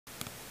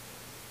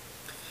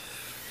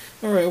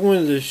Alright, I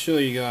wanted to show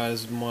you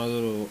guys my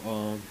little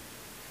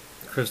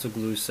crystal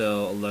glue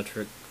cell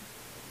electric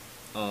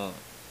uh,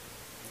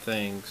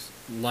 things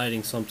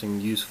lighting something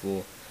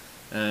useful,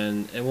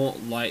 and it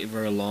won't light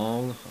very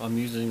long. I'm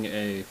using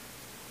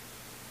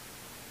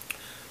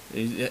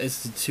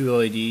it's the two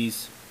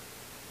LEDs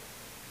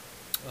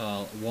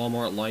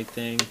Walmart light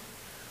thing.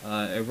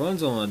 It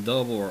runs on a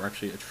double, or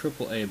actually a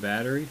triple A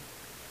battery,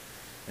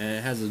 and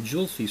it has a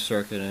joule thief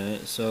circuit in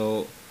it,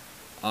 so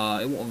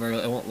it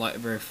won't light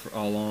very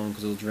long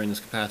because it'll drain this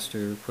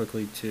capacitor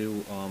quickly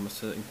too. I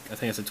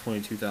think it's a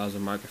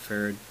 22,000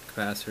 microfarad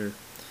capacitor.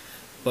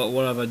 But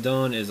what I've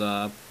done is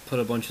put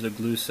a bunch of the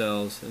glue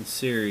cells in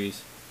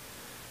series.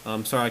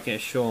 I'm sorry I can't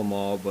show them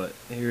all, but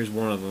here's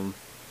one of them,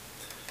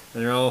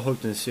 and they're all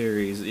hooked in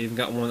series. I even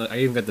got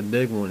the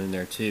big one in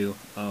there too,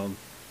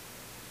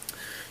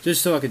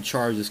 just so I could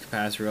charge this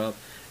capacitor up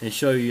and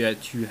show you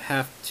that you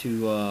have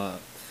to.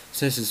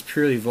 Since it's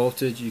purely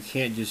voltage, you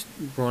can't just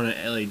run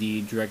an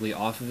LED directly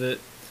off of it.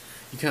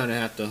 You kind of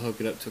have to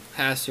hook it up to a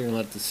capacitor and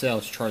let the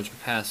cells charge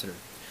capacitor.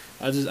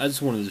 I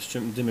just wanted to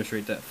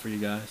demonstrate that for you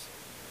guys.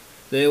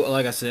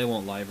 Like I said, they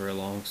won't light very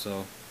long,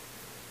 so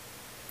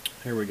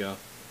here we go.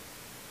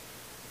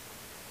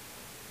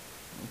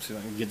 Let's see if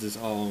I can get this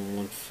all in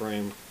one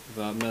frame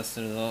without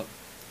messing it up.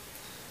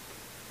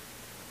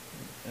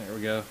 There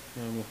we go,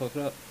 and we'll hook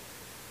it up.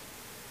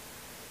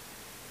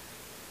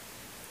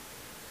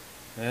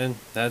 And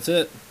that's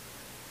it.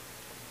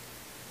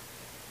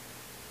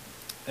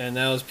 And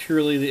that was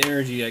purely the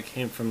energy that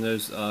came from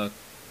those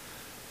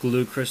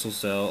glue crystal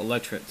cell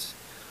Electrets.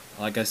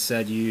 Like I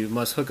said, you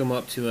must hook them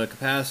up to a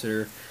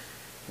capacitor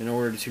in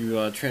order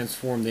to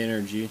transform the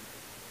energy,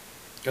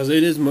 because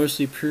it is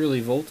mostly purely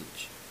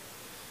voltage,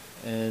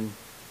 and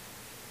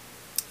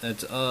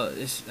that's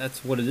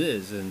what it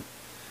is. And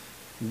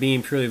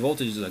being purely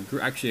voltage is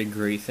actually a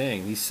great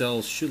thing. These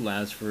cells should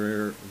last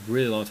for a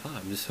really long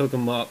time. Just hook a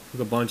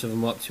bunch of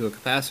them up to a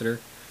capacitor,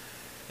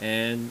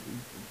 and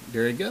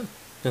there you go.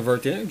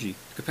 Convert the energy.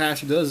 The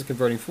capacitor does the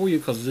converting for you,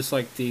 because just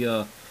like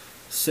the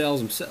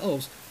cells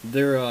themselves,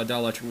 they're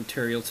dielectric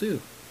material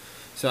too.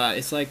 So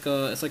it's like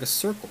a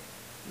circle.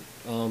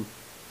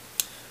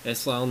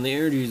 It's allowing the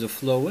energy to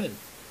flow in.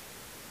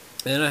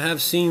 And I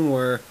have seen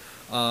where,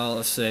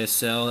 let's say, a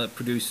cell that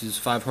produces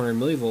 500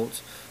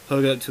 millivolts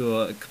hook up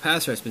to a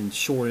capacitor that's been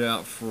shorted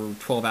out for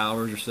 12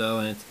 hours or so,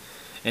 and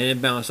it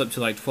bounced up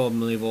to like 12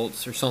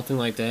 millivolts or something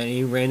like that.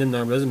 Any random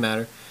number, doesn't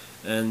matter.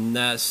 And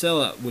that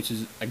cell, which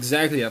is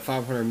exactly at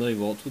 500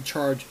 millivolts, will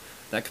charge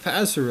that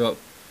capacitor up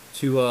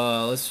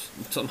to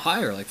something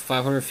higher, like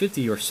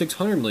 550 or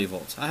 600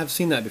 millivolts. I have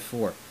seen that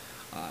before.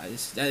 That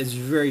is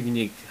very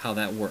unique how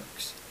that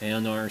works,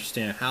 and I don't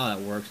understand how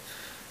that works.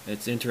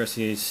 It's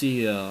interesting to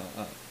see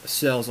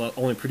cells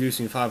only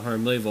producing 500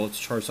 millivolts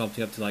charge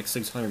something up to like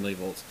 600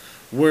 millivolts.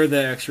 Where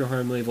the extra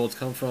 100 millivolts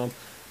come from,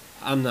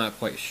 I'm not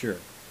quite sure.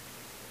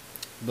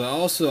 But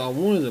also, I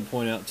wanted to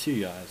point out to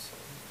you guys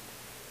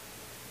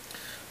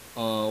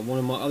one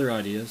of my other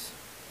ideas.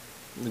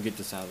 Let me get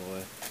this out of the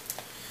way.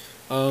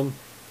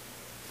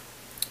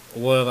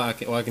 What I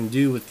can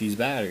do with these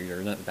batteries,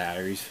 or not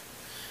batteries,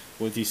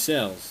 with these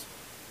cells.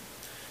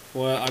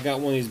 Well, I got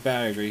one of these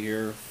batteries right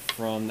here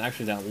from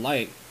actually that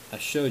light I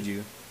showed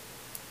you.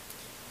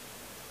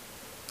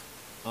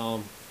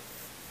 I'm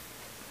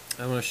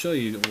going to show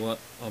you what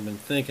I've been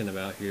thinking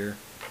about here.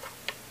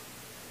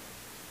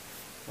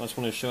 I just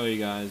want to show you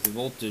guys the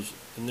voltage,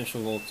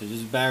 initial voltage.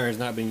 This battery has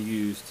not been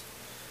used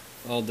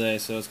all day,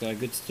 so it's got a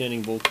good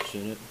standing voltage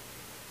in it.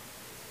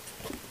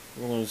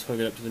 We're going to just hook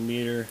it up to the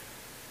meter,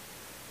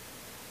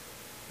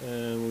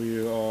 and we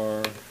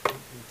are,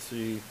 let's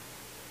see,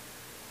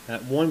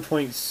 at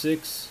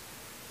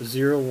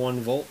 1.601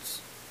 volts.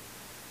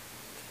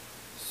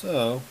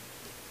 So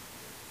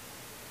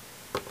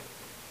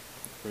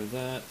for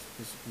that,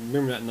 just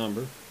remember that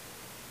number.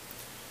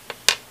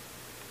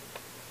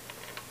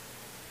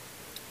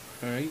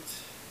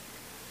 Alright,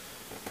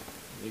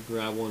 let me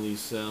grab one of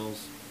these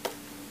cells.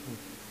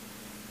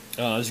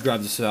 Just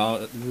grab the cell.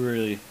 I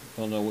really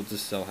don't know what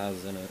this cell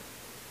has in it.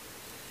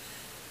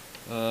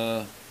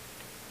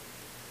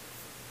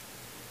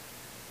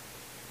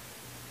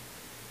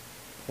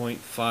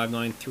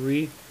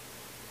 0.593.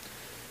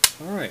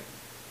 Alright,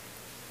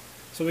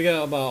 so we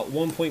got about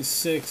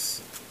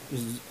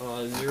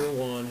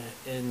 1.601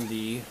 in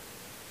the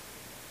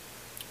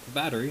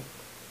battery.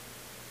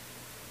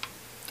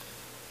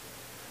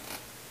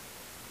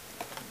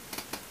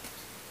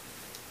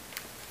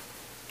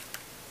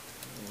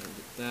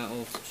 Get that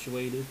all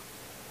situated.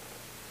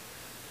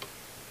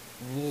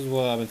 And this is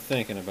what I've been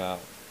thinking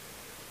about.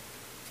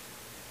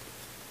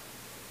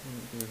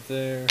 Right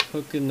there,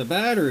 hooking the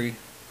battery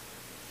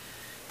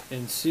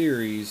in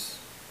series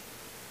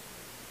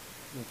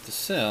with the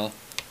cell.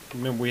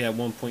 Remember, we have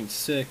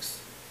 1.6.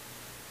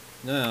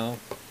 Now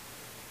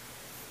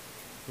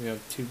we have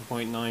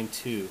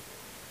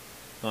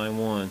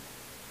 2.9291.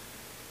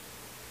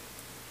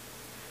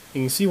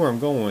 You can see where I'm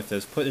going with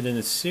this. Putting it in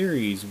a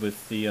series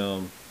with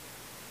the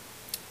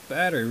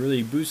battery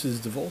really boosts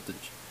the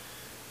voltage.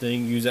 then you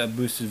can use that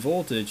boosted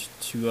voltage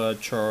to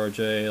charge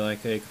a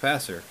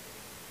capacitor.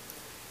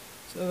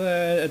 So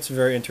that's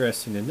very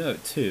interesting to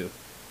note too.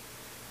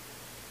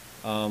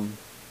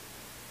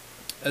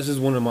 This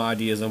is one of my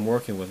ideas I'm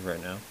working with right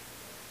now.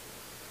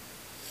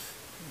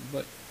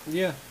 But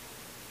yeah,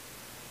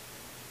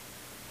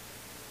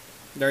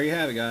 there you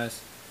have it,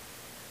 guys.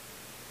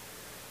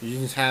 You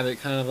can just have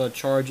it kind of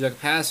charge that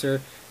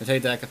capacitor and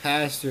take that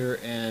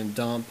capacitor and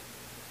dump,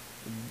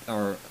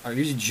 or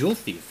use a joule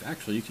thief.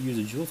 Actually, you could use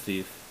a joule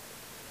thief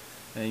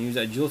and use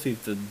that joule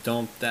thief to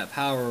dump that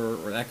power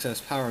or excess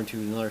power into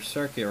another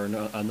circuit or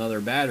another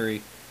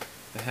battery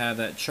to have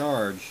that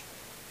charge.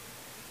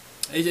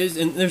 There's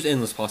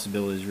endless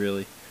possibilities,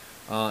 really.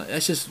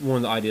 That's just one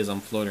of the ideas I'm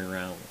floating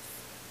around with.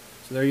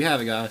 So there you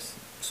have it, guys.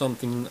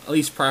 Something at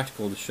least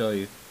practical to show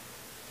you.